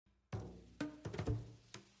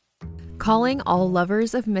Calling all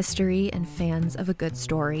lovers of mystery and fans of a good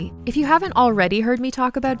story. If you haven't already heard me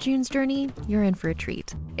talk about June's Journey, you're in for a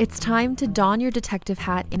treat. It's time to don your detective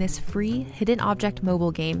hat in this free hidden object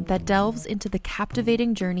mobile game that delves into the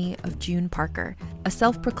captivating journey of June Parker, a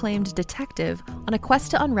self-proclaimed detective on a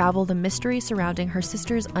quest to unravel the mystery surrounding her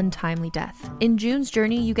sister's untimely death. In June's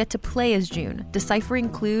Journey, you get to play as June, deciphering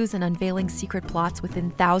clues and unveiling secret plots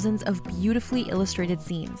within thousands of beautifully illustrated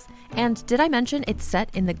scenes. And did I mention it's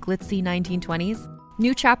set in the glitzy 1920s?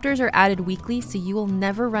 New chapters are added weekly, so you will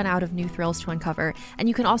never run out of new thrills to uncover, and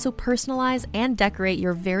you can also personalize and decorate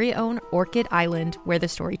your very own Orchid Island where the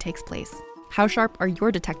story takes place. How sharp are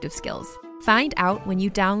your detective skills? Find out when you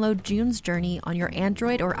download June's Journey on your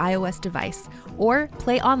Android or iOS device, or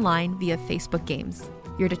play online via Facebook Games.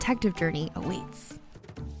 Your detective journey awaits.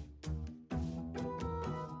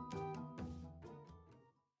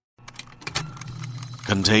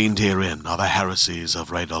 Contained herein are the heresies of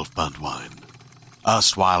Radolf Burntwine,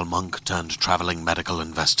 erstwhile monk turned traveling medical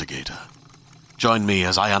investigator. Join me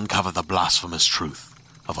as I uncover the blasphemous truth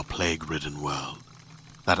of a plague-ridden world,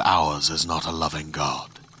 that ours is not a loving God,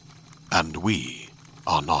 and we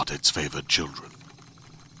are not its favored children.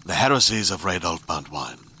 The heresies of Radolf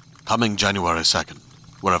Burntwine, coming January 2nd,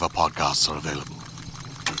 wherever podcasts are available.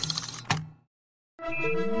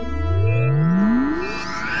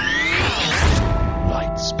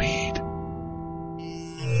 Lightspeed.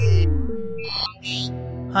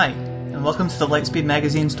 Hi, and welcome to the Lightspeed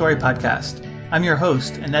Magazine Story Podcast. I'm your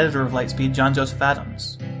host and editor of Lightspeed, John Joseph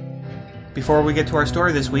Adams. Before we get to our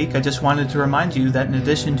story this week, I just wanted to remind you that in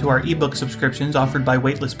addition to our ebook subscriptions offered by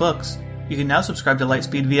Weightless Books, you can now subscribe to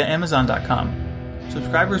Lightspeed via Amazon.com.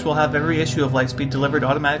 Subscribers will have every issue of Lightspeed delivered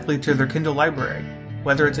automatically to their Kindle library,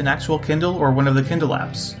 whether it's an actual Kindle or one of the Kindle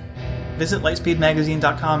apps. Visit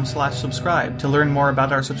lightspeedmagazine.com/subscribe to learn more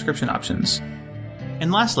about our subscription options.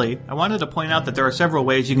 And lastly, I wanted to point out that there are several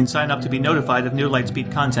ways you can sign up to be notified of new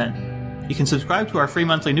Lightspeed content. You can subscribe to our free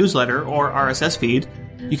monthly newsletter or RSS feed,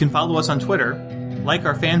 you can follow us on Twitter, like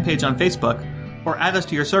our fan page on Facebook, or add us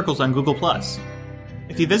to your circles on Google+.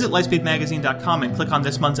 If you visit lightspeedmagazine.com and click on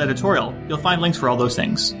this month's editorial, you'll find links for all those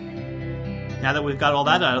things. Now that we've got all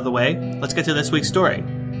that out of the way, let's get to this week's story.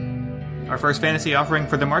 Our first fantasy offering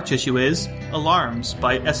for the March issue is Alarms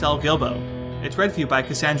by S.L. Gilbow. It's read for you by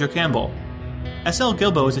Cassandra Campbell. S.L.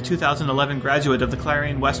 Gilbow is a 2011 graduate of the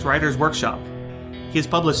Clarion West Writers Workshop. He has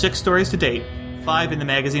published 6 stories to date, 5 in the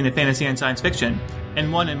magazine of fantasy and science fiction,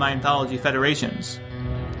 and 1 in my anthology Federations.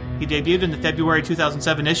 He debuted in the February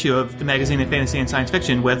 2007 issue of the magazine of fantasy and science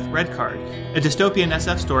fiction with Red Card, a dystopian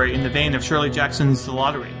SF story in the vein of Shirley Jackson's The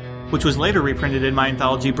Lottery, which was later reprinted in my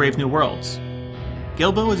anthology Brave New Worlds.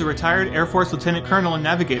 Gilbow is a retired Air Force lieutenant colonel and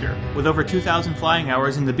navigator with over 2,000 flying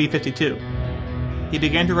hours in the B-52. He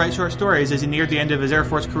began to write short stories as he neared the end of his Air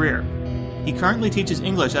Force career. He currently teaches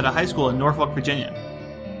English at a high school in Norfolk, Virginia.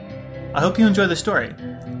 I hope you enjoy the story.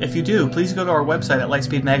 If you do, please go to our website at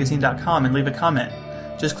lightspeedmagazine.com and leave a comment.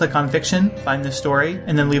 Just click on Fiction, find this story,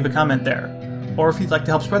 and then leave a comment there. Or if you'd like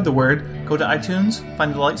to help spread the word, go to iTunes,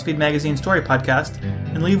 find the Lightspeed Magazine Story Podcast,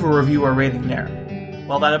 and leave a review or rating there.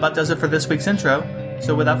 Well, that about does it for this week's intro,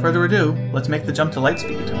 so without further ado, let's make the jump to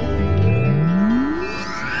Lightspeed.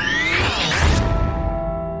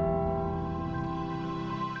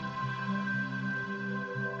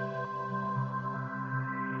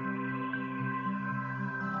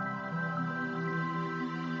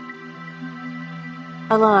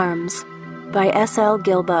 Alarms by S.L.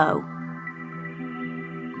 Gilbow.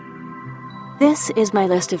 This is my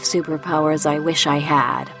list of superpowers I wish I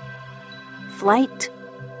had. Flight,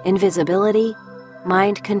 invisibility,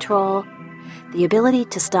 mind control, the ability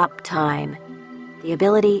to stop time, the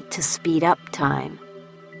ability to speed up time.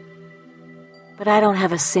 But I don't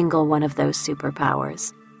have a single one of those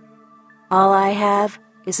superpowers. All I have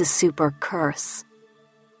is a super curse.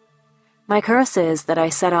 My curse is that I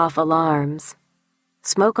set off alarms.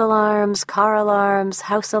 Smoke alarms, car alarms,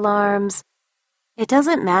 house alarms. It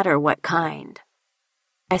doesn't matter what kind.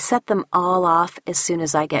 I set them all off as soon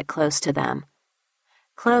as I get close to them.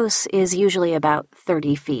 Close is usually about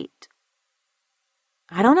 30 feet.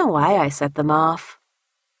 I don't know why I set them off.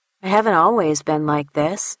 I haven't always been like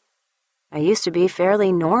this. I used to be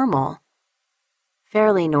fairly normal.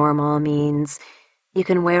 Fairly normal means you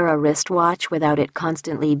can wear a wristwatch without it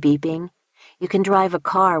constantly beeping. You can drive a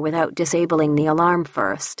car without disabling the alarm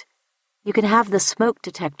first. You can have the smoke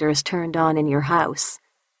detectors turned on in your house.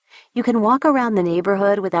 You can walk around the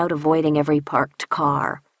neighborhood without avoiding every parked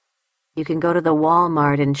car. You can go to the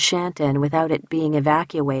Walmart in Shanton without it being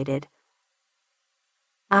evacuated.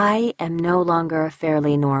 I am no longer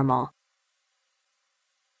fairly normal.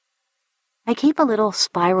 I keep a little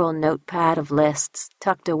spiral notepad of lists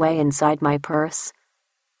tucked away inside my purse.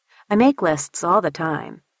 I make lists all the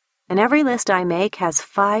time, and every list I make has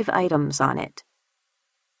 5 items on it.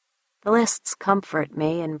 The lists comfort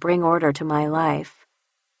me and bring order to my life.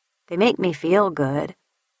 They make me feel good.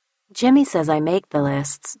 Jimmy says I make the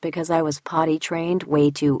lists because I was potty trained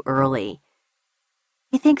way too early.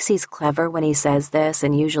 He thinks he's clever when he says this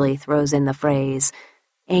and usually throws in the phrase,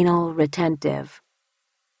 anal retentive.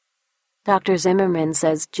 Dr. Zimmerman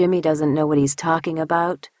says Jimmy doesn't know what he's talking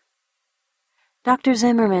about. Dr.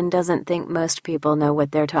 Zimmerman doesn't think most people know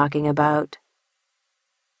what they're talking about.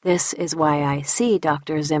 This is why I see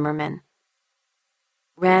Dr. Zimmerman.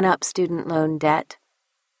 Ran up student loan debt.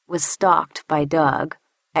 Was stalked by Doug,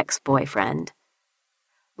 ex-boyfriend.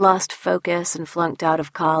 Lost focus and flunked out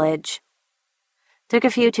of college. Took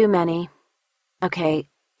a few too many.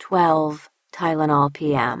 12 Tylenol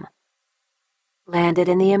PM. Landed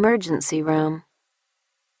in the emergency room.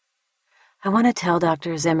 I want to tell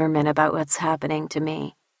Dr. Zimmerman about what's happening to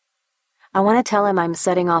me. I want to tell him I'm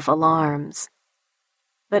setting off alarms.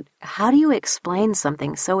 But how do you explain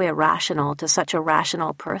something so irrational to such a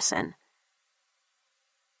rational person?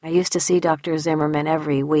 I used to see Dr. Zimmerman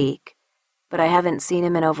every week, but I haven't seen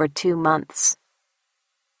him in over 2 months.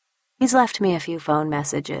 He's left me a few phone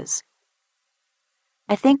messages.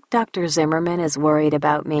 I think Dr. Zimmerman is worried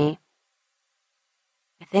about me.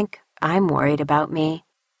 I think I'm worried about me.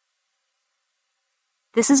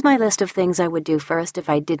 This is my list of things I would do first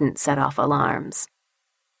if I didn't set off alarms.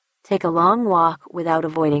 Take a long walk without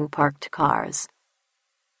avoiding parked cars.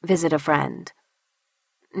 Visit a friend.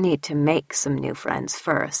 Need to make some new friends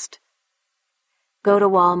first. Go to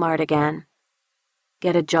Walmart again.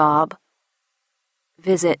 Get a job.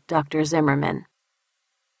 Visit Dr. Zimmerman.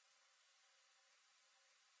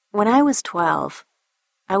 When I was 12,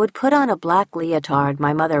 I would put on a black leotard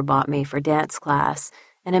my mother bought me for dance class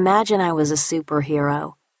and imagine I was a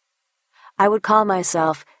superhero. I would call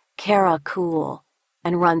myself Kara Cool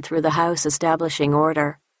and run through the house establishing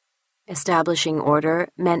order. Establishing order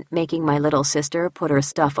meant making my little sister put her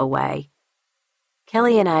stuff away.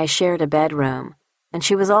 Kelly and I shared a bedroom, and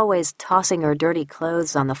she was always tossing her dirty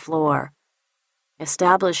clothes on the floor.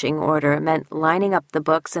 Establishing order meant lining up the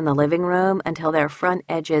books in the living room until their front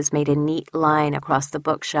edges made a neat line across the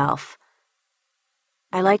bookshelf.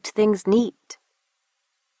 I liked things neat.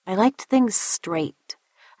 I liked things straight.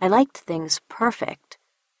 I liked things perfect.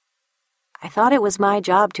 I thought it was my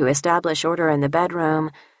job to establish order in the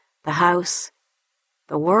bedroom, the house,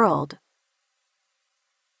 the world.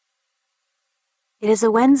 It is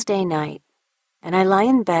a Wednesday night, and I lie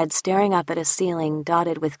in bed staring up at a ceiling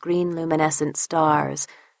dotted with green luminescent stars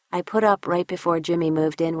I put up right before Jimmy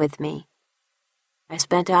moved in with me. I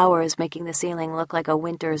spent hours making the ceiling look like a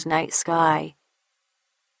winter's night sky.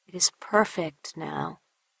 It is perfect now,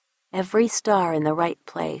 every star in the right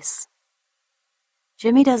place.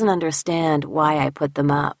 Jimmy doesn't understand why I put them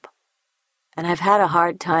up, and I've had a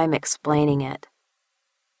hard time explaining it.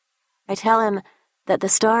 I tell him that the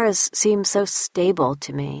stars seem so stable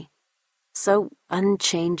to me, so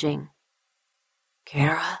unchanging.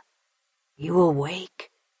 "Kara, you awake?"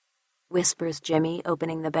 whispers Jimmy,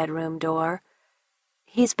 opening the bedroom door.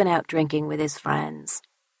 He's been out drinking with his friends.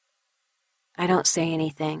 I don't say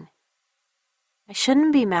anything. I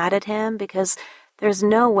shouldn't be mad at him because there's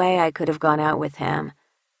no way I could have gone out with him,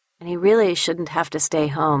 and he really shouldn't have to stay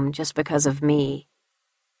home just because of me.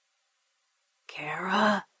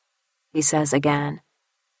 "Kara?" he says again.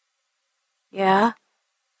 "Yeah?"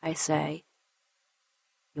 I say.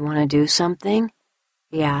 "You want to do something?"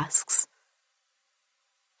 he asks.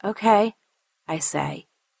 "Okay," I say,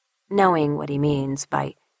 knowing what he means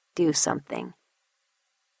by do something.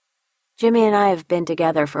 Jimmy and I have been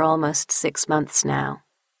together for almost 6 months now.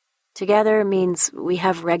 Together means we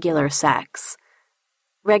have regular sex.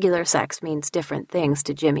 Regular sex means different things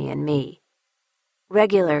to Jimmy and me.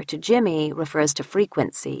 Regular to Jimmy refers to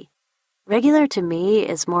frequency. Regular to me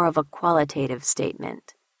is more of a qualitative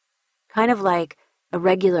statement, kind of like a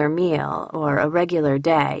regular meal or a regular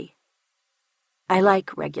day. I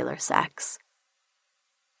like regular sex.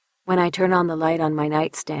 When I turn on the light on my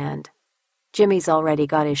nightstand, Jimmy's already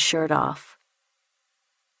got his shirt off.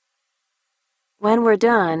 When we're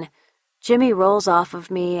done, Jimmy rolls off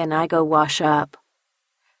of me and I go wash up.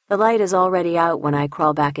 The light is already out when I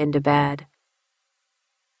crawl back into bed.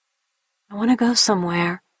 "I want to go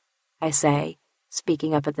somewhere," I say,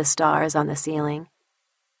 speaking up at the stars on the ceiling.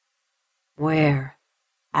 "Where?"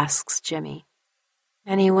 asks Jimmy.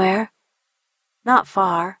 "Anywhere. Not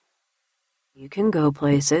far." "You can go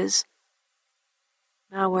places."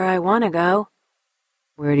 "Not where I want to go."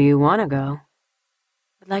 "Where do you want to go?"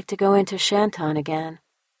 I'd like to go into Shanton again.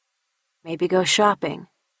 Maybe go shopping.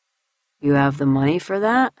 You have the money for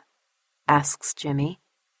that? Asks Jimmy.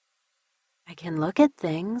 I can look at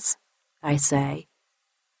things, I say.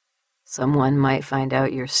 Someone might find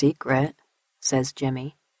out your secret, says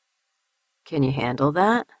Jimmy. Can you handle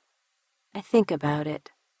that? I think about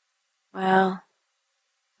it. Well,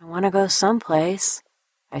 I want to go someplace,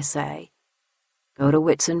 I say. Go to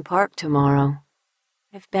Whitson Park tomorrow.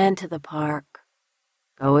 I've been to the park.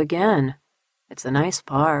 Go again. It's a nice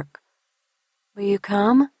park. Will you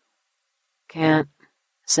come? Can't,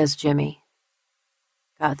 says Jimmy.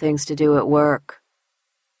 Got things to do at work.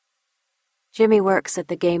 Jimmy works at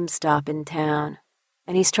the GameStop in town,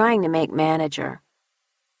 and he's trying to make manager.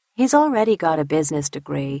 He's already got a business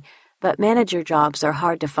degree, but manager jobs are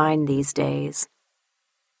hard to find these days.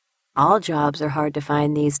 All jobs are hard to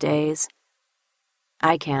find these days.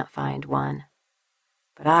 I can't find one,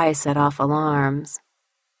 but I set off alarms.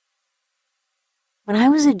 When I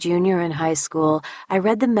was a junior in high school, I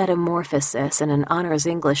read The Metamorphosis in an honors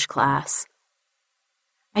English class.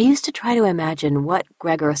 I used to try to imagine what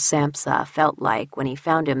Gregor Samsa felt like when he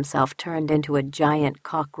found himself turned into a giant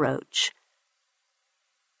cockroach.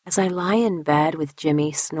 As I lie in bed with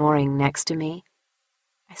Jimmy snoring next to me,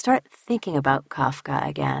 I start thinking about Kafka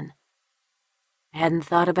again. I hadn't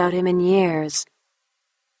thought about him in years,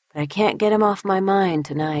 but I can't get him off my mind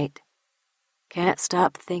tonight. Can't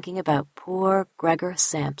stop thinking about poor Gregor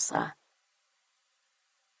Samsa.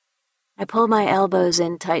 I pull my elbows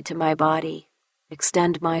in tight to my body,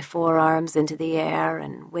 extend my forearms into the air,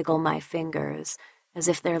 and wiggle my fingers as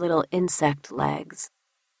if they're little insect legs.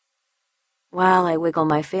 While I wiggle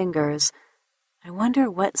my fingers, I wonder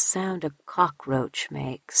what sound a cockroach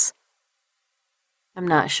makes. I'm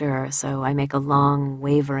not sure, so I make a long,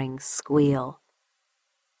 wavering squeal.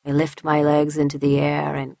 I lift my legs into the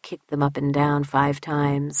air and kick them up and down 5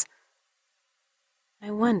 times. I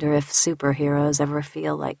wonder if superheroes ever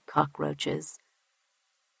feel like cockroaches.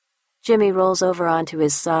 Jimmy rolls over onto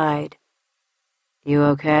his side. You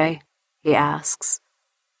okay? He asks.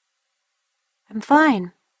 I'm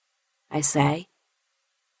fine, I say.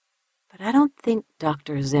 But I don't think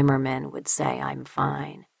Dr. Zimmerman would say I'm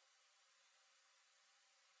fine.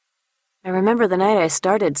 I remember the night I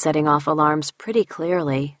started setting off alarms pretty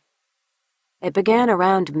clearly. It began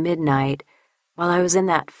around midnight, while I was in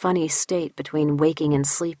that funny state between waking and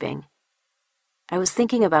sleeping. I was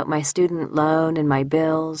thinking about my student loan and my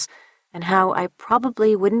bills, and how I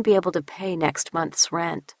probably wouldn't be able to pay next month's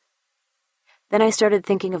rent. Then I started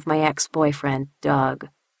thinking of my ex-boyfriend, Doug,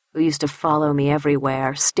 who used to follow me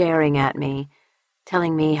everywhere, staring at me,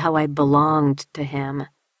 telling me how I belonged to him.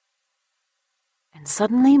 And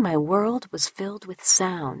suddenly my world was filled with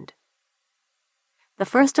sound. The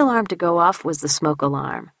first alarm to go off was the smoke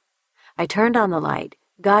alarm. I turned on the light,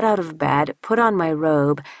 got out of bed, put on my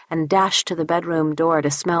robe, and dashed to the bedroom door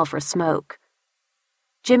to smell for smoke.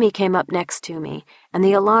 Jimmy came up next to me, and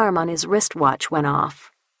the alarm on his wristwatch went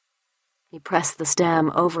off. He pressed the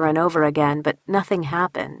stem over and over again, but nothing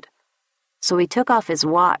happened. So he took off his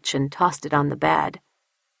watch and tossed it on the bed.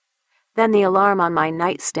 Then the alarm on my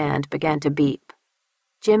nightstand began to beep.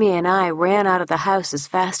 Jimmy and I ran out of the house as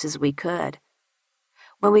fast as we could.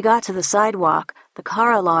 When we got to the sidewalk, the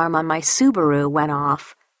car alarm on my Subaru went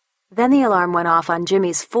off. Then the alarm went off on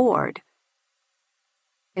Jimmy's Ford.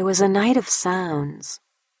 It was a night of sounds.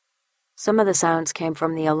 Some of the sounds came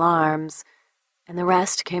from the alarms, and the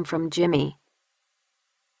rest came from Jimmy.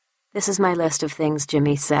 This is my list of things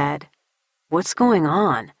Jimmy said. What's going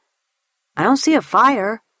on? I don't see a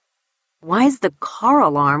fire. Why is the car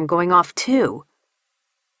alarm going off too?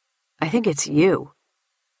 I think it's you.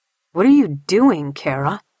 What are you doing,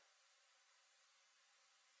 Kara?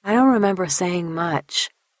 I don't remember saying much.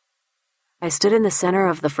 I stood in the center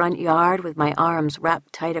of the front yard with my arms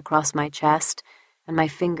wrapped tight across my chest and my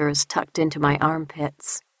fingers tucked into my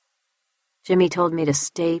armpits. Jimmy told me to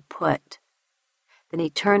stay put. Then he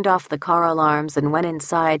turned off the car alarms and went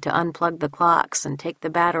inside to unplug the clocks and take the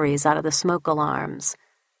batteries out of the smoke alarms.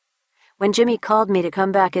 When Jimmy called me to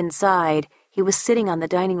come back inside, he was sitting on the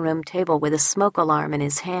dining room table with a smoke alarm in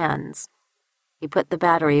his hands. He put the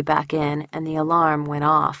battery back in, and the alarm went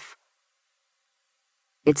off.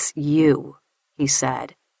 It's you, he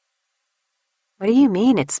said. What do you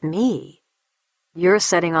mean it's me? You're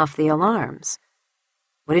setting off the alarms.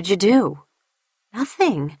 What did you do?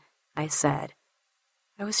 Nothing, I said.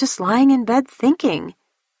 I was just lying in bed thinking.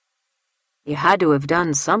 You had to have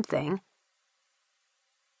done something.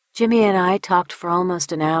 Jimmy and I talked for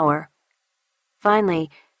almost an hour. Finally,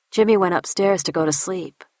 Jimmy went upstairs to go to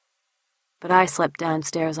sleep, but I slept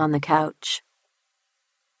downstairs on the couch.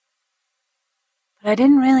 But I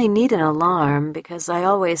didn't really need an alarm because I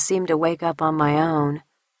always seemed to wake up on my own.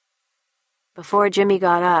 Before Jimmy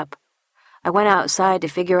got up, I went outside to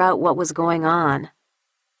figure out what was going on.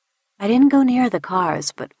 I didn't go near the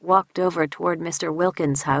cars, but walked over toward Mr.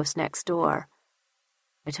 Wilkins' house next door.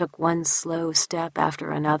 I took one slow step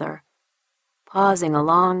after another, pausing a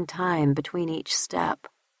long time between each step.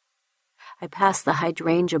 I passed the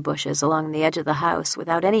hydrangea bushes along the edge of the house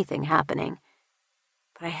without anything happening,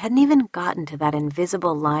 but I hadn't even gotten to that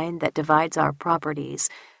invisible line that divides our properties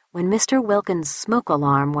when Mr. Wilkins' smoke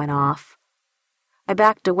alarm went off. I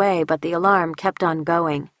backed away, but the alarm kept on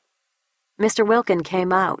going. Mr. Wilkins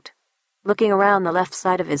came out, looking around the left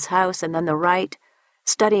side of his house and then the right,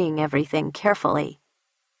 studying everything carefully.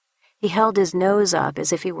 He held his nose up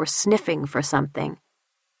as if he were sniffing for something.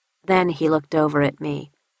 Then he looked over at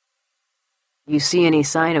me. "You see any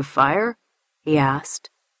sign of fire?" he asked.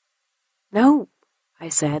 "No," I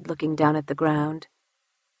said, looking down at the ground.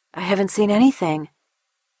 "I haven't seen anything."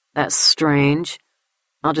 "That's strange.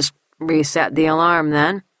 I'll just reset the alarm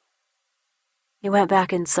then." He went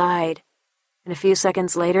back inside, and a few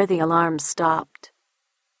seconds later the alarm stopped.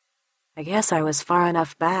 I guess I was far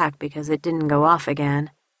enough back because it didn't go off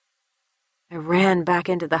again. I ran back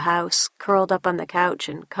into the house, curled up on the couch,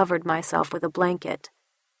 and covered myself with a blanket.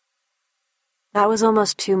 That was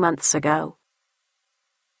almost 2 months ago.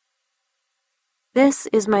 This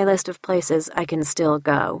is my list of places I can still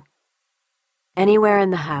go. Anywhere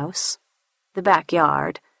in the house, the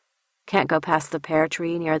backyard. Can't go past the pear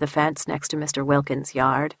tree near the fence next to Mr. Wilkins'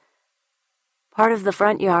 yard. Part of the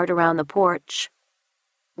front yard around the porch.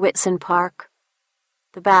 Whitson Park.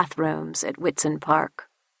 The bathrooms at Whitson Park.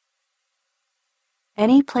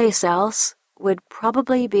 Any place else would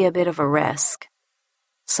probably be a bit of a risk.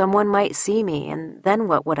 Someone might see me, and then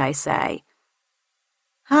what would I say?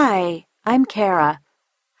 "Hi, I'm Kara.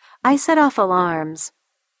 I set off alarms.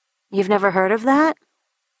 You've never heard of that?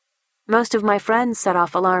 Most of my friends set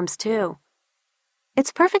off alarms too.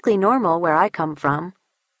 It's perfectly normal where I come from."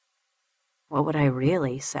 What would I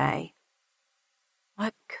really say?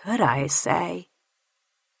 What could I say?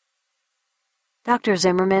 Dr.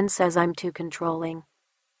 Zimmerman says I'm too controlling.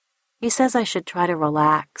 He says I should try to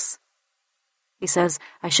relax. He says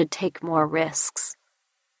I should take more risks.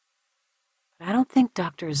 But I don't think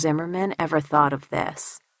Dr. Zimmerman ever thought of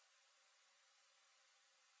this.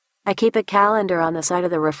 I keep a calendar on the side of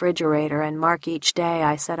the refrigerator and mark each day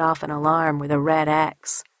I set off an alarm with a red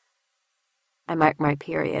X. I mark my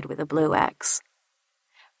period with a blue X.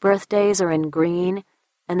 Birthdays are in green,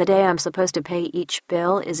 and the day I'm supposed to pay each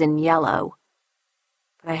bill is in yellow.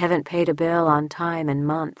 But I haven't paid a bill on time in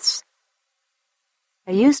months.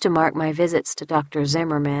 I used to mark my visits to Dr.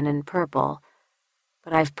 Zimmerman in purple,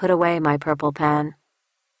 but I've put away my purple pen.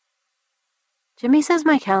 Jimmy says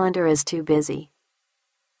my calendar is too busy.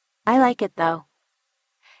 I like it, though.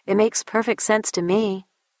 It makes perfect sense to me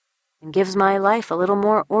and gives my life a little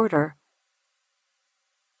more order.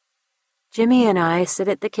 Jimmy and I sit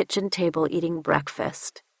at the kitchen table eating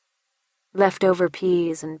breakfast. Leftover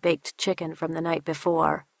peas and baked chicken from the night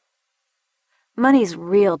before. Money's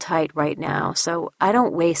real tight right now, so I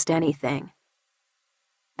don't waste anything.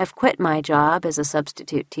 I've quit my job as a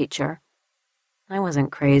substitute teacher. I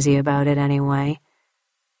wasn't crazy about it anyway.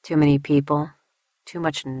 Too many people, too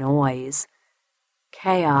much noise,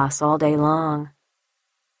 chaos all day long.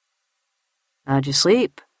 "How'd you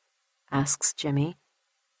sleep?" asks Jimmy.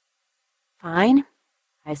 "Fine,"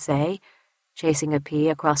 I say, chasing a pea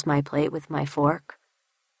across my plate with my fork.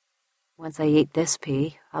 Once I eat this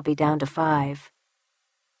pea, I'll be down to 5.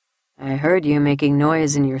 "I heard you making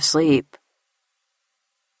noise in your sleep."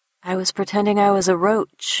 "I was pretending I was a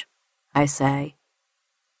roach," I say.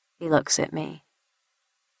 He looks at me.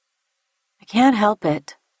 "I can't help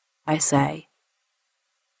it," I say.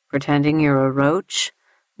 "Pretending you're a roach?"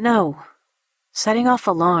 "No, setting off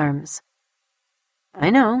alarms."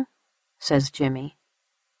 "I know," says Jimmy.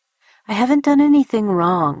 "I haven't done anything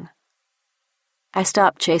wrong." I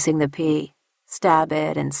stop chasing the pea, stab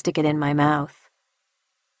it, and stick it in my mouth.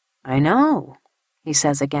 "I know," he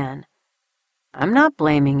says again. "I'm not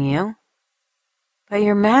blaming you." "But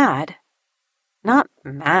you're mad." "Not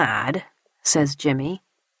mad," says Jimmy.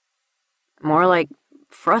 "More like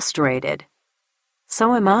frustrated."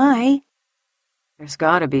 "So am I." "There's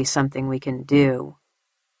gotta be something we can do."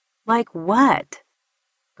 "Like what?"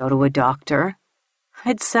 "Go to a doctor."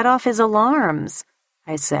 "I'd set off his alarms,"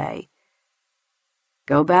 I say.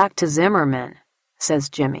 "Go back to Zimmerman," says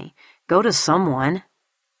Jimmy. "Go to someone.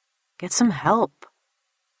 Get some help."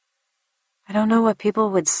 I don't know what people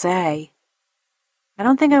would say. I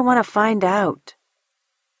don't think I want to find out.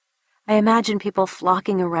 I imagine people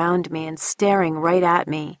flocking around me and staring right at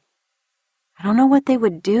me. I don't know what they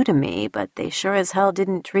would do to me, but they sure as hell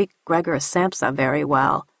didn't treat Gregor Samsa very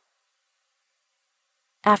well.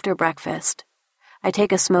 After breakfast, I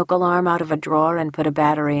take a smoke alarm out of a drawer and put a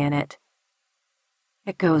battery in it.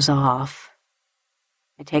 It goes off.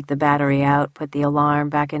 I take the battery out, put the alarm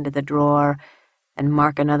back into the drawer, and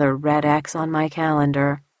mark another red X on my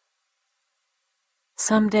calendar.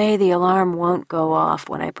 Someday the alarm won't go off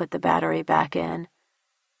when I put the battery back in.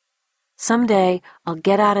 Someday I'll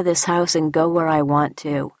get out of this house and go where I want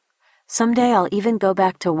to. Someday I'll even go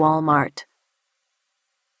back to Walmart.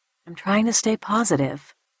 I'm trying to stay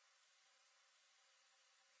positive.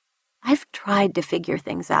 I've tried to figure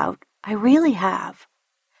things out. I really have.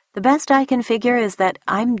 The best I can figure is that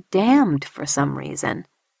I'm damned for some reason.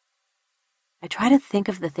 I try to think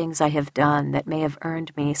of the things I have done that may have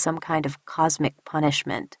earned me some kind of cosmic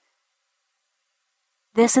punishment.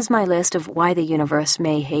 This is my list of why the universe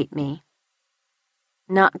may hate me.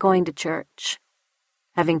 Not going to church,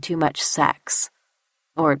 having too much sex,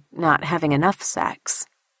 or not having enough sex,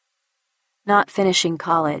 not finishing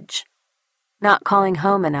college, not calling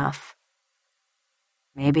home enough.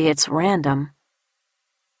 Maybe it's random.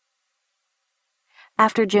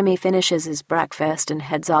 After Jimmy finishes his breakfast and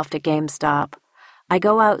heads off to GameStop, I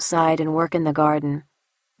go outside and work in the garden,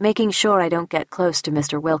 making sure I don't get close to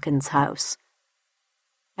Mr. Wilkins' house.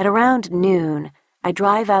 At around noon, I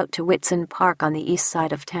drive out to Whitson Park on the east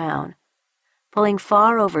side of town, pulling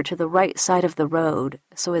far over to the right side of the road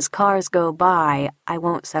so as cars go by, I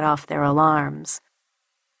won't set off their alarms.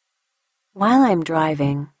 While I'm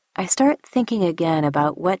driving, I start thinking again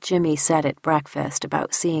about what Jimmy said at breakfast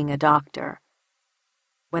about seeing a doctor.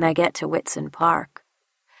 When I get to Whitson Park,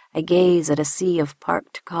 I gaze at a sea of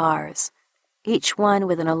parked cars, each one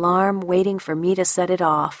with an alarm waiting for me to set it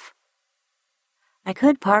off. I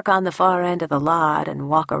could park on the far end of the lot and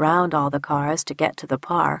walk around all the cars to get to the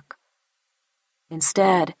park.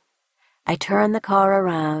 Instead, I turn the car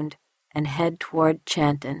around and head toward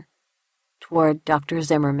Chanton, toward Dr.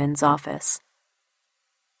 Zimmerman's office.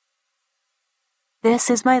 This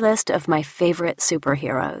is my list of my favorite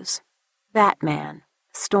superheroes: Batman,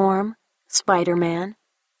 Storm, Spider-Man,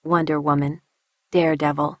 Wonder Woman,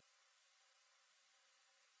 Daredevil.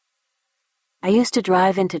 I used to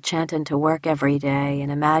drive into Chanton to work every day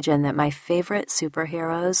and imagine that my favorite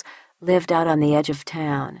superheroes lived out on the edge of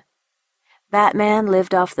town. Batman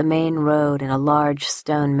lived off the main road in a large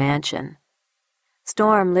stone mansion.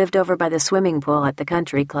 Storm lived over by the swimming pool at the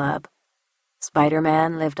country club.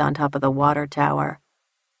 Spider-Man lived on top of the water tower.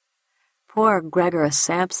 Poor Gregor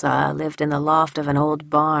Samsa lived in the loft of an old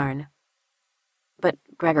barn. But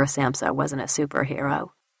Gregor Samsa wasn't a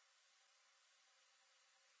superhero.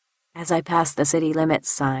 As I pass the city limits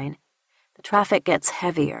sign, the traffic gets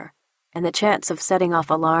heavier, and the chance of setting off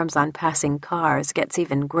alarms on passing cars gets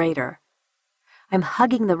even greater. I'm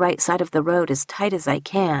hugging the right side of the road as tight as I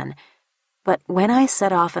can, but when I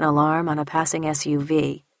set off an alarm on a passing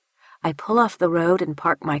SUV, I pull off the road and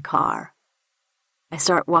park my car. I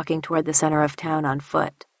start walking toward the center of town on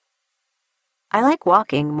foot. I like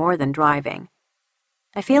walking more than driving.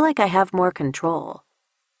 I feel like I have more control.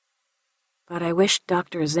 But I wish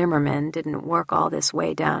Dr. Zimmerman didn't work all this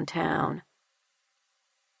way downtown.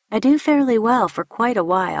 I do fairly well for quite a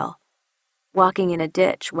while, walking in a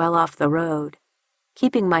ditch well off the road,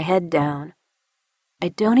 keeping my head down. I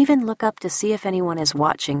don't even look up to see if anyone is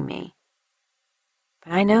watching me.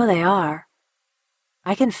 But I know they are.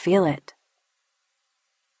 I can feel it.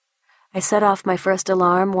 I set off my first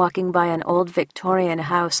alarm walking by an old Victorian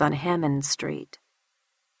house on Hammond Street.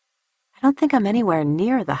 I don't think I'm anywhere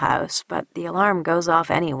near the house, but the alarm goes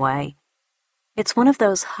off anyway. It's one of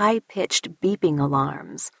those high-pitched beeping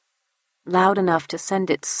alarms, loud enough to send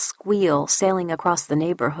its squeal sailing across the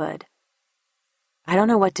neighborhood. I don't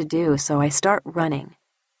know what to do, so I start running.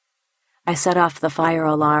 I set off the fire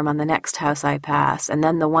alarm on the next house I pass, and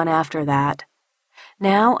then the one after that.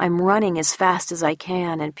 Now I'm running as fast as I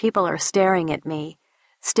can, and people are staring at me,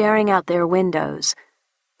 staring out their windows,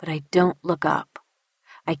 but I don't look up.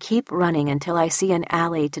 I keep running until I see an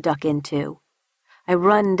alley to duck into. I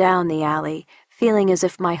run down the alley, feeling as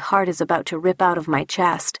if my heart is about to rip out of my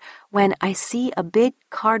chest, when I see a big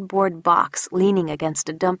cardboard box leaning against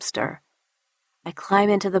a dumpster. I climb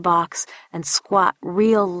into the box and squat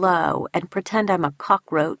real low and pretend I'm a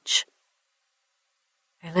cockroach.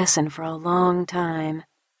 I listen for a long time.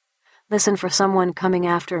 Listen for someone coming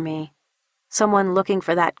after me. Someone looking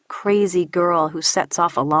for that crazy girl who sets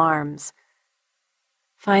off alarms.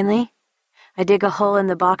 Finally, I dig a hole in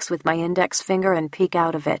the box with my index finger and peek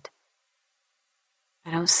out of it.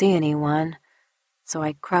 I don't see anyone, so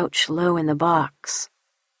I crouch low in the box.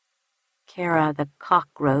 Kara the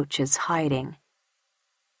cockroach is hiding.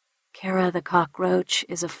 Kara the cockroach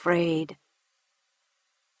is afraid.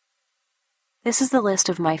 This is the list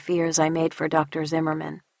of my fears I made for Dr.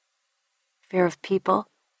 Zimmerman. Fear of people,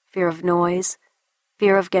 fear of noise,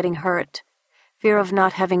 fear of getting hurt, fear of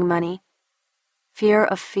not having money, fear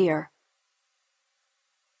of fear.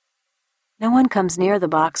 No one comes near the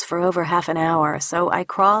box for over half an hour, so I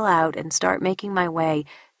crawl out and start making my way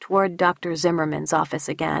toward Dr. Zimmerman's office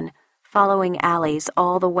again, following alleys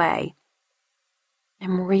all the way.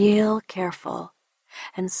 I'm real careful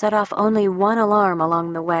and set off only one alarm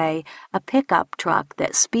along the way, a pickup truck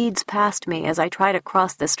that speeds past me as I try to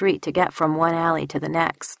cross the street to get from one alley to the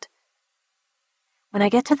next. When I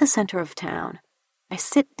get to the center of town, I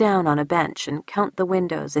sit down on a bench and count the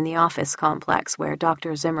windows in the office complex where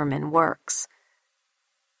Dr. Zimmerman works.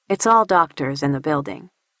 It's all doctors in the building,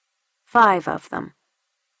 5 of them,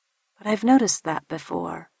 but I've noticed that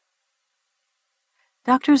before.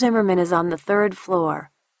 Dr. Zimmerman is on the 3rd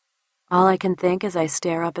floor. All I can think as I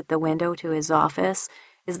stare up at the window to his office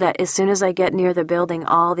is that as soon as I get near the building,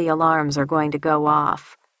 all the alarms are going to go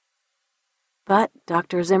off. But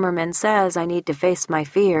Dr. Zimmerman says I need to face my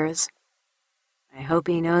fears. I hope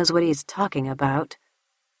he knows what he's talking about.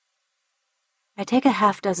 I take a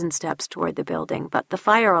half-dozen steps toward the building, but the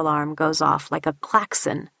fire alarm goes off like a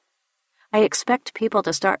klaxon. I expect people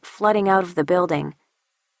to start flooding out of the building,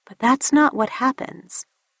 but that's not what happens.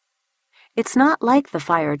 It's not like the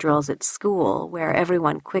fire drills at school, where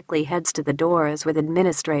everyone quickly heads to the doors with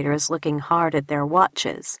administrators looking hard at their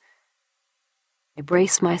watches. I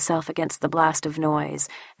brace myself against the blast of noise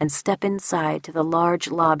and step inside to the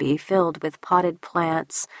large lobby filled with potted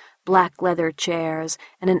plants, black leather chairs,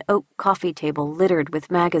 and an oak coffee table littered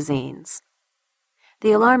with magazines.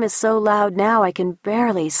 The alarm is so loud now I can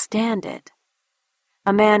barely stand it.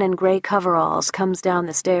 A man in gray coveralls comes down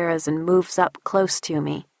the stairs and moves up close to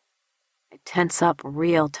me. I tense up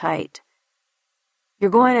real tight.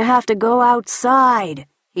 "You're going to have to go outside,"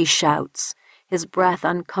 he shouts, his breath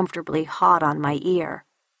uncomfortably hot on my ear.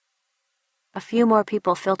 A few more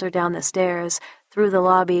people filter down the stairs, through the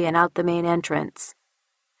lobby and out the main entrance.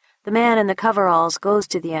 The man in the coveralls goes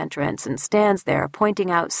to the entrance and stands there pointing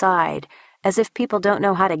outside, as if people don't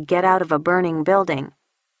know how to get out of a burning building.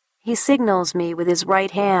 He signals me with his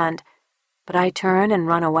right hand, but I turn and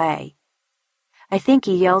run away. I think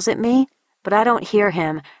he yells at me, but I don't hear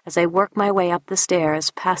him as I work my way up the stairs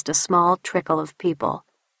past a small trickle of people.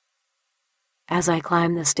 As I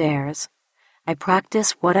climb the stairs, I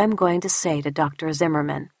practice what I'm going to say to Dr.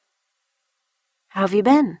 Zimmerman. "How have you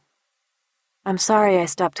been?" "I'm sorry I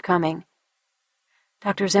stopped coming."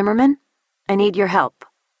 "Dr. Zimmerman, I need your help."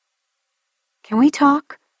 "Can we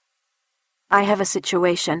talk?" "I have a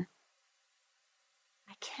situation."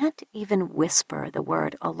 I can't even whisper the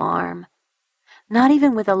word alarm, not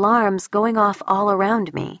even with alarms going off all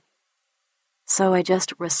around me. So I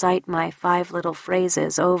just recite my 5 little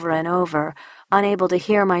phrases over and over, unable to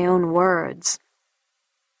hear my own words.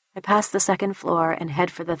 I pass the 2nd floor and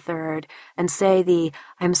head for the 3rd, and say the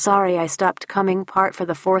 "I'm sorry I stopped coming" part for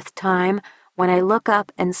the 4th time when I look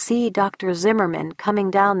up and see Dr. Zimmerman coming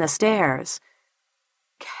down the stairs.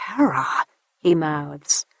 "Kara," he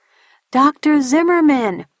mouths. "Dr.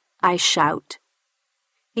 Zimmerman," I shout.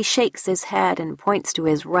 He shakes his head and points to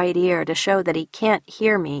his right ear to show that he can't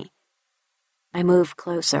hear me. I move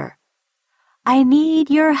closer. "I need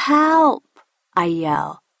your help," I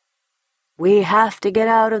yell. "We have to get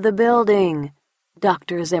out of the building."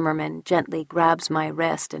 Dr. Zimmerman gently grabs my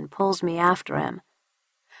wrist and pulls me after him.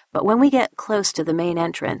 But when we get close to the main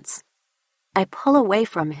entrance, I pull away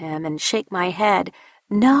from him and shake my head.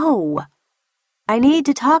 "No! I need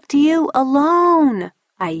to talk to you alone,"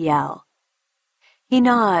 I yell. He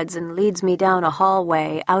nods and leads me down a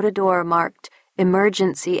hallway out a door marked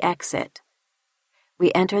 "Emergency Exit."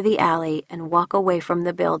 We enter the alley and walk away from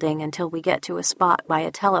the building until we get to a spot by a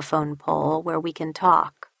telephone pole where we can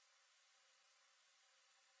talk.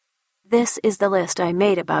 This is the list I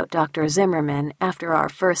made about Dr. Zimmerman after our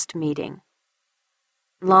first meeting.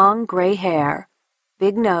 Long gray hair,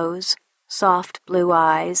 big nose, soft blue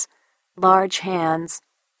eyes, large hands,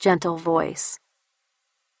 gentle voice.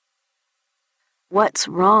 "What's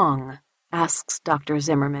wrong?" asks Dr.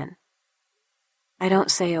 Zimmerman. I don't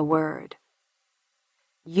say a word.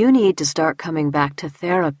 "You need to start coming back to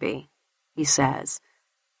therapy," he says.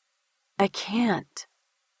 "I can't."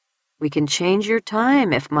 "We can change your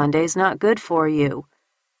time if Monday's not good for you."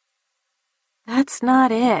 "That's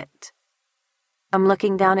not it." I'm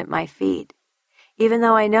looking down at my feet, even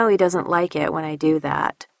though I know he doesn't like it when I do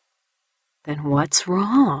that. "Then what's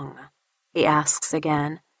wrong?" he asks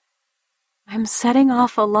again. I'm setting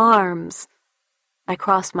off alarms. I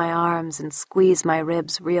cross my arms and squeeze my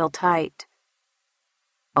ribs real tight.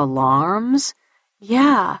 Alarms?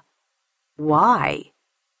 Yeah. Why?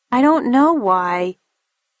 I don't know why.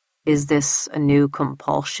 Is this a new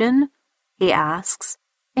compulsion? He asks.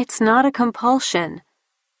 It's not a compulsion.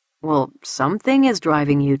 Well, something is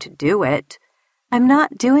driving you to do it. I'm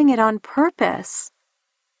not doing it on purpose.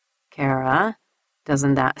 Kara,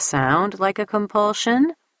 doesn't that sound like a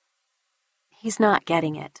compulsion? He's not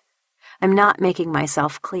getting it. I'm not making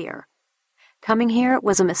myself clear. Coming here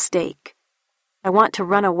was a mistake. I want to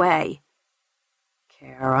run away.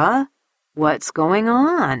 Kara, what's going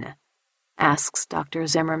on? Asks Dr.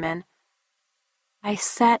 Zimmerman. I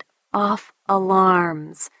set off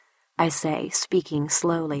alarms, I say, speaking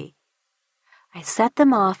slowly. I set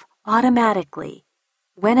them off automatically,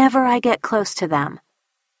 whenever I get close to them.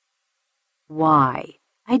 Why?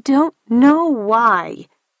 I don't know why.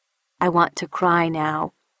 I want to cry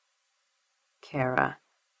now. Kara,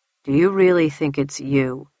 do you really think it's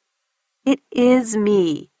you? It is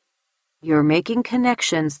me. You're making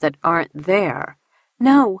connections that aren't there.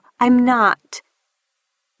 No, I'm not.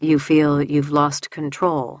 You feel you've lost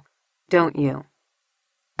control, don't you?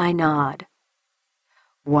 I nod.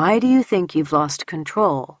 Why do you think you've lost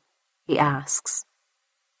control? He asks.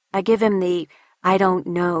 I give him the I don't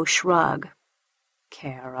know shrug.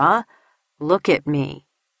 Kara, look at me.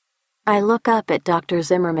 I look up at Dr.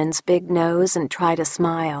 Zimmerman's big nose and try to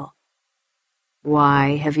smile.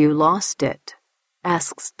 Why have you lost it?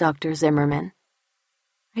 Asks Dr. Zimmerman.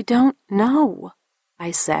 I don't know, I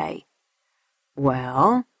say.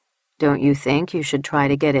 Well, don't you think you should try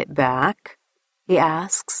to get it back? He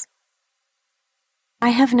asks. I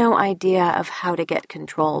have no idea of how to get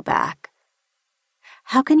control back.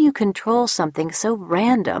 How can you control something so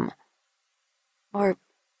random? Or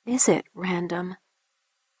is it random?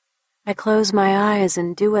 I close my eyes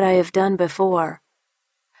and do what I have done before.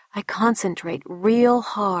 I concentrate real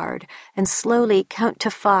hard and slowly count to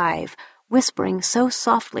 5, whispering so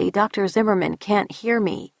softly Dr. Zimmerman can't hear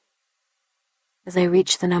me. As I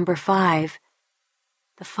reach the number 5,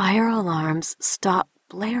 the fire alarms stop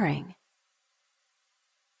blaring.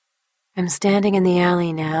 I'm standing in the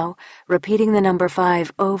alley now, repeating the number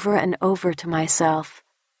 5 over and over to myself.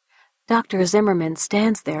 Dr. Zimmerman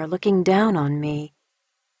stands there looking down on me.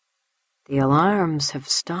 The alarms have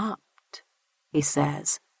stopped, he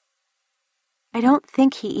says. I don't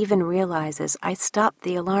think he even realizes I stopped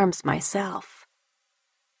the alarms myself.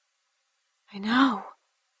 I know,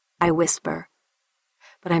 I whisper,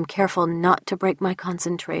 but I'm careful not to break my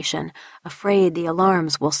concentration, afraid the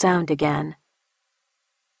alarms will sound again.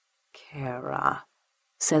 Kara,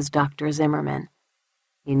 says Dr. Zimmerman,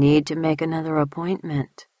 you need to make another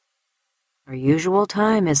appointment. Our usual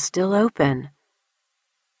time is still open.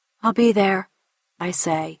 I'll be there, I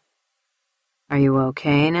say. Are you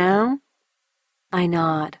okay now? I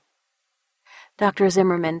nod. Dr.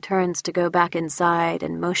 Zimmerman turns to go back inside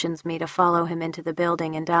and motions me to follow him into the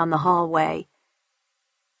building and down the hallway.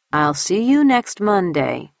 I'll see you next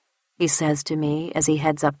Monday, he says to me as he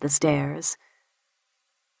heads up the stairs.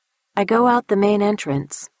 I go out the main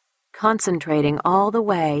entrance, concentrating all the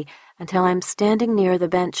way until I'm standing near the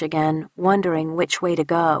bench again, wondering which way to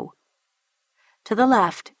go. To the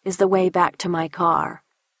left is the way back to my car.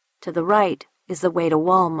 To the right is the way to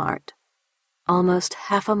Walmart, almost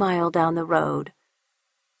half a mile down the road.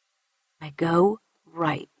 I go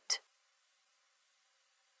right.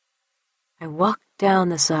 I walk down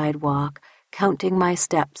the sidewalk, counting my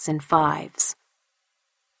steps in 5s.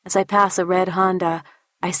 As I pass a red Honda,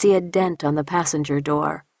 I see a dent on the passenger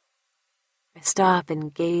door. I stop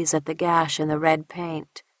and gaze at the gash in the red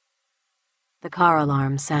paint. The car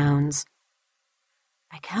alarm sounds.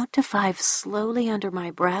 I count to 5 slowly under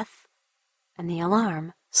my breath, and the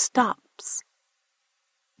alarm stops.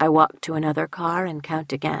 I walk to another car and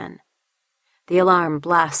count again. The alarm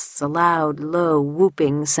blasts a loud, low,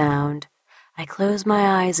 whooping sound. I close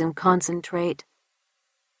my eyes and concentrate,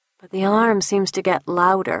 but the alarm seems to get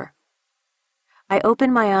louder. I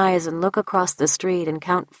open my eyes and look across the street and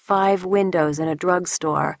count 5 windows in a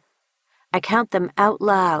drugstore. I count them out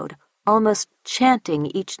loud, almost chanting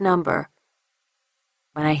each number.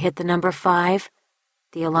 When I hit the number 5,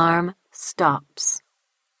 the alarm stops.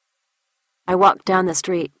 I walk down the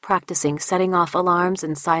street, practicing setting off alarms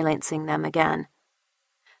and silencing them again.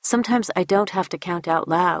 Sometimes I don't have to count out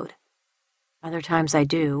loud. Other times I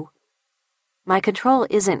do. My control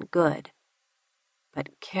isn't good. But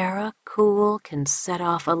Kara Cool can set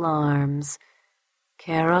off alarms.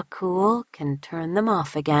 Kara Cool can turn them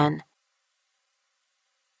off again.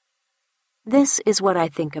 This is what I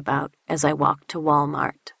think about as I walk to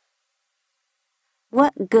Walmart.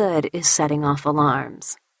 What good is setting off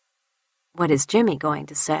alarms? What is Jimmy going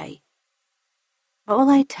to say? What will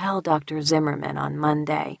I tell Dr. Zimmerman on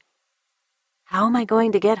Monday? How am I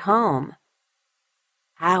going to get home?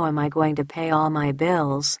 How am I going to pay all my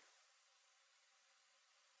bills?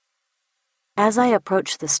 As I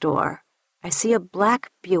approach the store, I see a black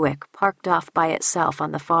Buick parked off by itself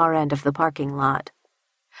on the far end of the parking lot.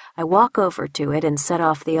 I walk over to it and set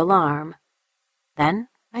off the alarm. Then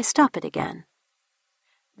I stop it again.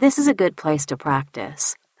 This is a good place to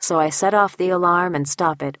practice, so I set off the alarm and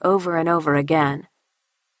stop it over and over again.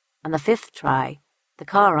 On the 5th try, the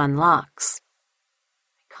car unlocks.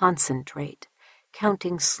 I concentrate,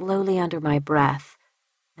 counting slowly under my breath,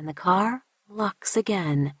 and the car locks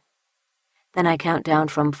again. Then I count down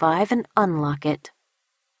from 5 and unlock it.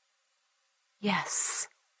 Yes,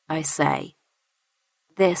 I say.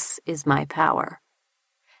 This is my power.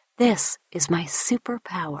 This is my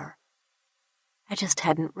superpower. I just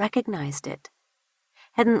hadn't recognized it,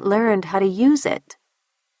 hadn't learned how to use it.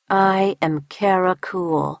 I am Kara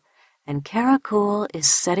Cool, and Kara Cool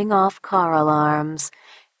is setting off car alarms.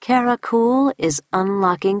 Kara Cool is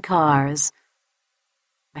unlocking cars.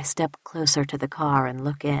 I step closer to the car and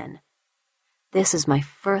look in. This is my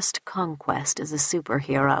first conquest as a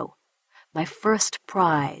superhero, my first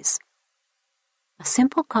prize. A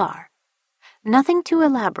simple car, nothing too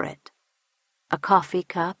elaborate. A coffee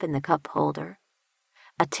cup in the cup holder,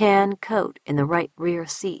 a tan coat in the right rear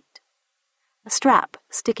seat, a strap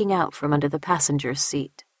sticking out from under the passenger's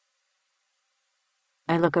seat.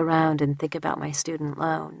 I look around and think about my student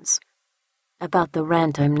loans, about the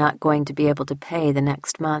rent I'm not going to be able to pay the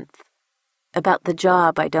next month, about the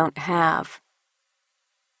job I don't have.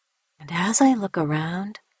 And as I look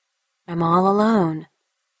around, I'm all alone.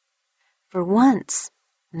 For once,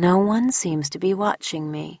 no one seems to be watching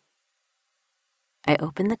me. I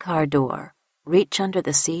open the car door, reach under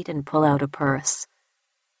the seat and pull out a purse.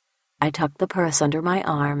 I tuck the purse under my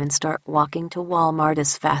arm and start walking to Walmart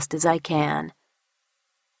as fast as I can.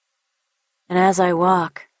 And as I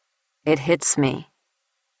walk, it hits me.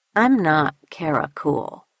 I'm not Kara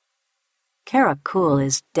Cool. Kara Cool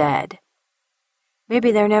is dead.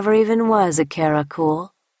 Maybe there never even was a Kara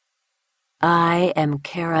Cool. I am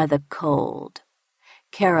Kara the Cold,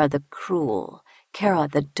 Kara the Cruel, Kara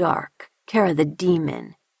the Dark, Kara the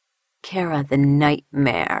Demon, Kara the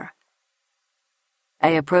Nightmare. I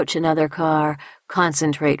approach another car,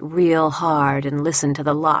 concentrate real hard, and listen to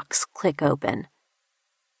the locks click open.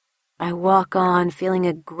 I walk on feeling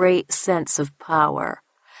a great sense of power,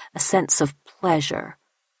 a sense of pleasure.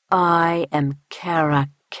 I am Kara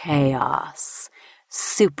Chaos,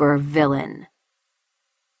 supervillain.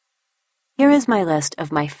 Here is my list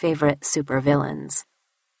of my favorite supervillains: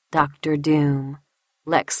 Dr. Doom,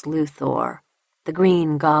 Lex Luthor, the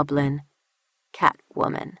Green Goblin,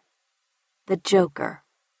 Catwoman, the Joker.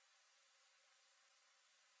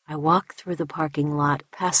 I walk through the parking lot,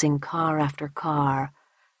 passing car after car.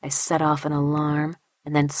 I set off an alarm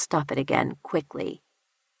and then stop it again quickly.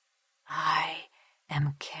 I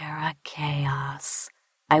am Kara Chaos,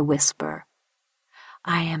 I whisper.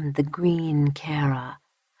 I am the Green Kara.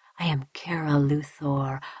 I am Kara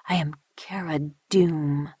Luthor. I am Kara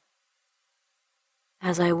Doom.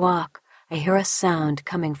 As I walk, I hear a sound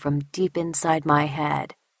coming from deep inside my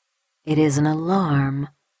head. It is an alarm,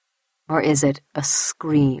 or is it a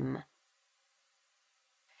scream?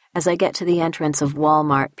 As I get to the entrance of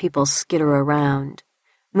Walmart, people skitter around,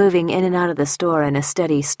 moving in and out of the store in a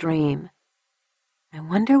steady stream. I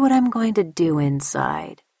wonder what I'm going to do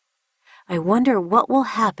inside. I wonder what will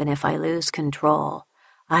happen if I lose control.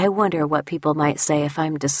 I wonder what people might say if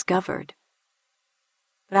I'm discovered.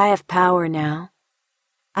 But I have power now.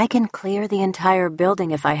 I can clear the entire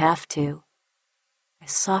building if I have to. I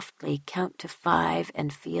softly count to 5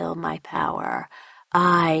 and feel my power.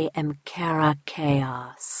 I am Kara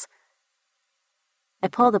Chaos. I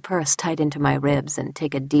pull the purse tight into my ribs and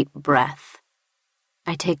take a deep breath.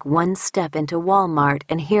 I take one step into Walmart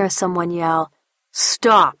and hear someone yell,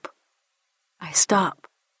 "Stop!" I stop.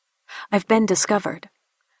 I've been discovered.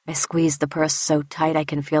 I squeeze the purse so tight I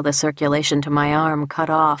can feel the circulation to my arm cut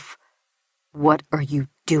off. "What are you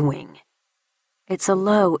doing?" It's a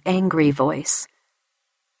low, angry voice.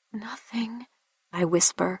 "Nothing," I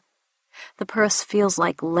whisper. The purse feels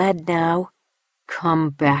like lead now. "Come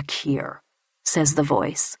back here," says the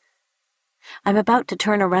voice. I'm about to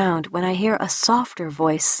turn around when I hear a softer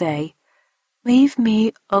voice say, "Leave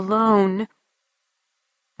me alone."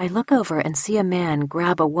 I look over and see a man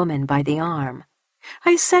grab a woman by the arm.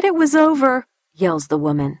 "I said it was over," yells the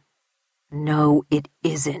woman. "No, it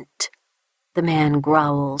isn't," The man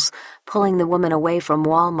growls, pulling the woman away from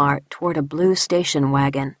Walmart toward a blue station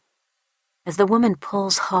wagon. As the woman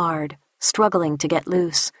pulls hard, struggling to get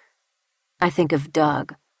loose, I think of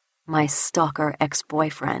Doug, my stalker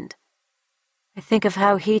ex-boyfriend. I think of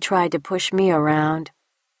how he tried to push me around,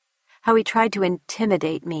 how he tried to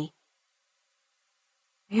intimidate me.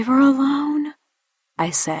 "Leave her alone," I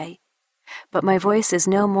say, but my voice is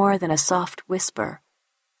no more than a soft whisper.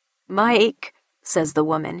 "Mike," says the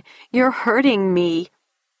woman, "you're hurting me."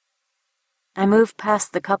 I move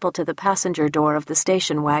past the couple to the passenger door of the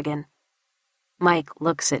station wagon. Mike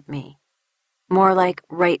looks at me, more like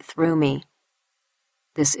right through me.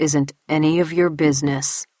 "This isn't any of your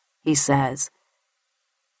business," he says.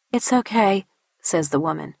 "It's okay," says the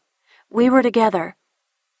woman. "We were together."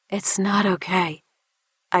 "It's not okay,"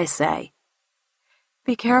 I say.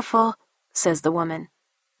 "Be careful," says the woman.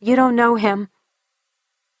 "You don't know him."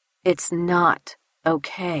 "It's not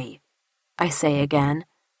okay," I say again.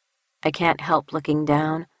 I can't help looking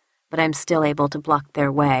down, but I'm still able to block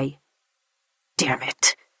their way. "Damn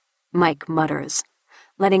it," Mike mutters,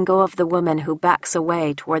 letting go of the woman who backs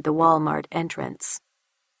away toward the Walmart entrance.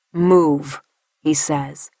 "Move," he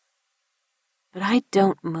says. But I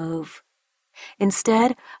don't move.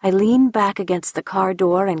 Instead, I lean back against the car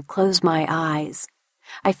door and close my eyes.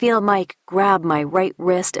 I feel Mike grab my right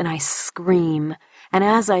wrist and I scream. And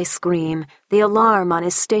as I scream, the alarm on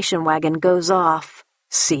his station wagon goes off.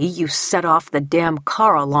 "See, you set off the damn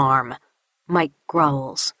car alarm," Mike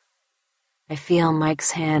growls. I feel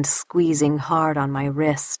Mike's hand squeezing hard on my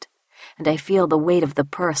wrist, and I feel the weight of the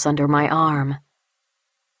purse under my arm.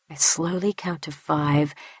 I slowly count to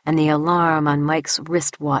 5, and the alarm on Mike's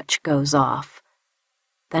wristwatch goes off.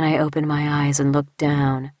 Then I open my eyes and look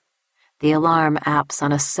down. The alarm apps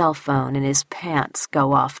on a cell phone in his pants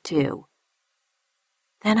go off too.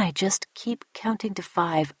 Then I just keep counting to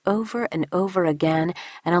 5 over and over again,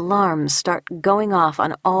 and alarms start going off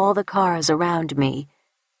on all the cars around me.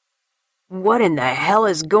 "What in the hell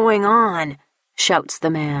is going on?" shouts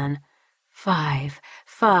the man. 5,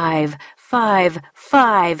 5, 5,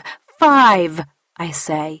 5, 5, I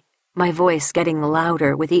say, my voice getting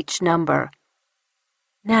louder with each number.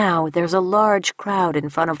 Now there's a large crowd in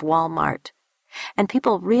front of Walmart, and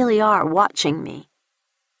people really are watching me.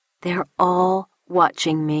 They're all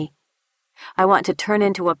watching me. I want to turn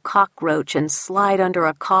into a cockroach and slide under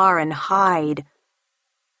a car and hide.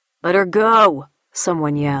 "Let her go,"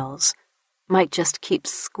 someone yells. Mike just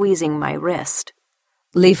keeps squeezing my wrist.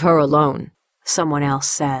 "Leave her alone," someone else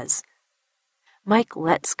says. Mike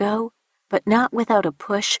lets go, but not without a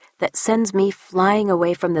push that sends me flying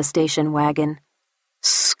away from the station wagon.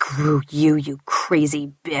 "Screw you, you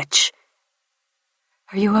crazy bitch."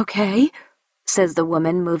 "Are you okay?" says the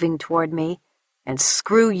woman, moving toward me. "And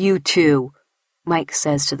screw you too," Mike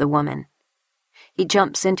says to the woman. He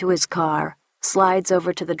jumps into his car, slides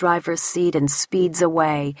over to the driver's seat and speeds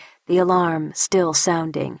away, the alarm still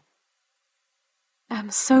sounding. "I'm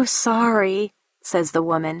so sorry," says the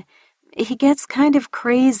woman. "He gets kind of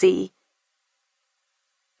crazy."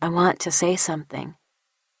 I want to say something,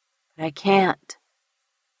 but I can't.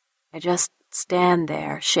 I just stand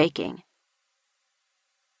there, shaking.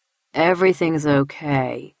 "Everything's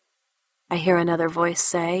okay," I hear another voice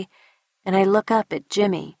say, and I look up at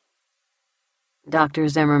Jimmy. "Dr.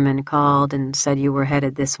 Zimmerman called and said you were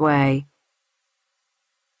headed this way."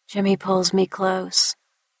 Jimmy pulls me close,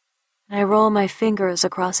 and I roll my fingers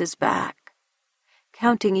across his back,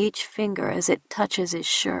 counting each finger as it touches his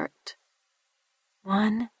shirt.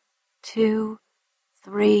 1, 2,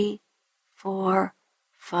 3, 4,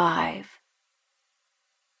 5.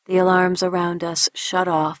 The alarms around us shut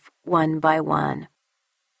off one by one.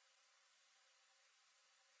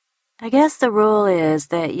 I guess the rule is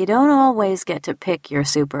that you don't always get to pick your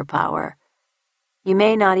superpower. You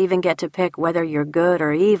may not even get to pick whether you're good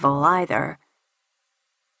or evil either.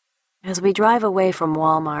 As we drive away from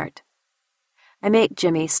Walmart, I make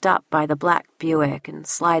Jimmy stop by the black Buick and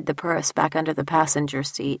slide the purse back under the passenger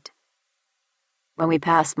seat. When we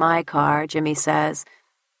pass my car, Jimmy says,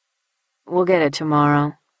 "We'll get it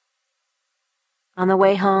tomorrow." On the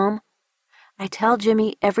way home, I tell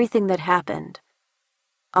Jimmy everything that happened.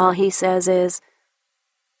 All he says is,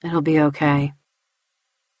 "It'll be okay."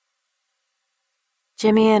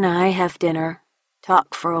 Jimmy and I have dinner,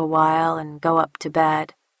 talk for a while, and go up to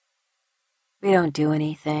bed. We don't do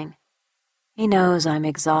anything. He knows I'm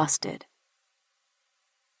exhausted.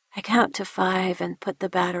 I count to 5 and put the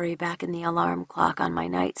battery back in the alarm clock on my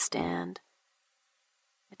nightstand.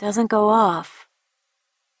 It doesn't go off.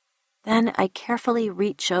 Then I carefully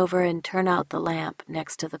reach over and turn out the lamp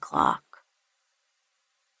next to the clock.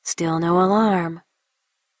 Still no alarm.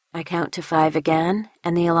 I count to 5 again,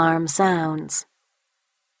 and the alarm sounds.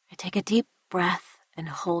 I take a deep breath and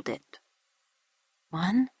hold it.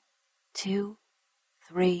 1, 2,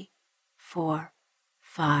 3, 4,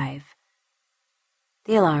 5.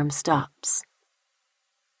 The alarm stops.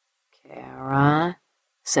 "Kara,"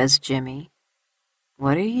 says Jimmy,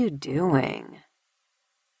 "what are you doing?"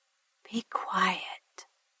 "Be quiet,"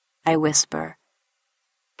 I whisper.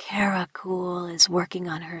 Kara Cool is working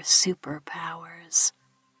on her superpowers.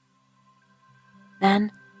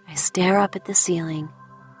 Then I stare up at the ceiling,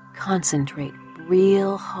 concentrate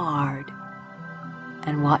real hard,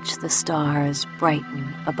 and watch the stars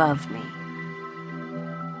brighten above me.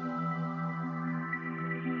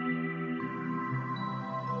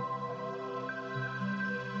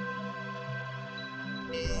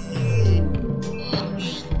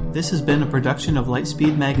 This has been a production of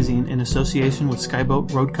Lightspeed Magazine in association with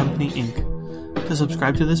Skyboat Road Company, Inc. To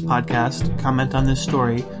subscribe to this podcast, comment on this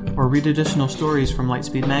story, or read additional stories from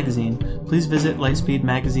Lightspeed Magazine, please visit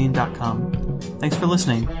lightspeedmagazine.com. Thanks for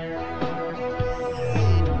listening.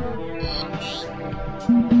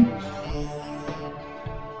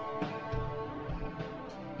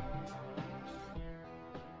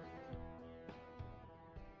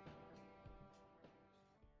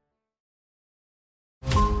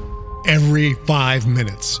 Every 5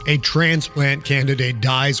 minutes, a transplant candidate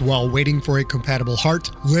dies while waiting for a compatible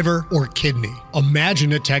heart, liver, or kidney.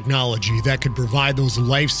 Imagine a technology that could provide those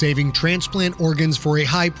life-saving transplant organs for a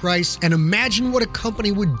high price, and imagine what a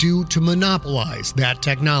company would do to monopolize that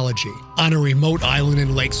technology. On a remote island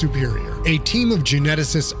in Lake Superior, a team of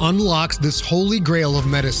geneticists unlocks this holy grail of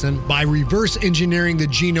medicine by reverse engineering the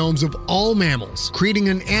genomes of all mammals, creating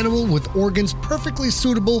an animal with organs perfectly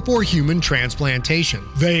suitable for human transplantation.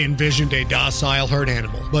 They envisioned a docile herd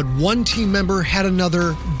animal, but one team member had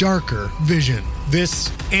another, darker vision.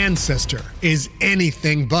 This ancestor is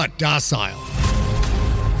anything but docile.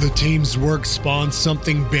 The team's work spawns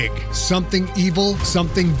something big, something evil,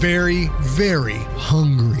 something very, very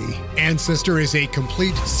hungry. Ancestor is a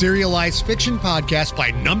complete serialized fiction podcast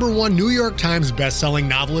by #1 New York Times bestselling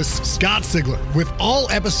novelist Scott Sigler, with all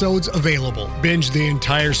episodes available. Binge the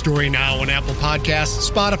entire story now on Apple Podcasts,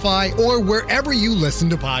 Spotify, or wherever you listen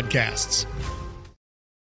to podcasts.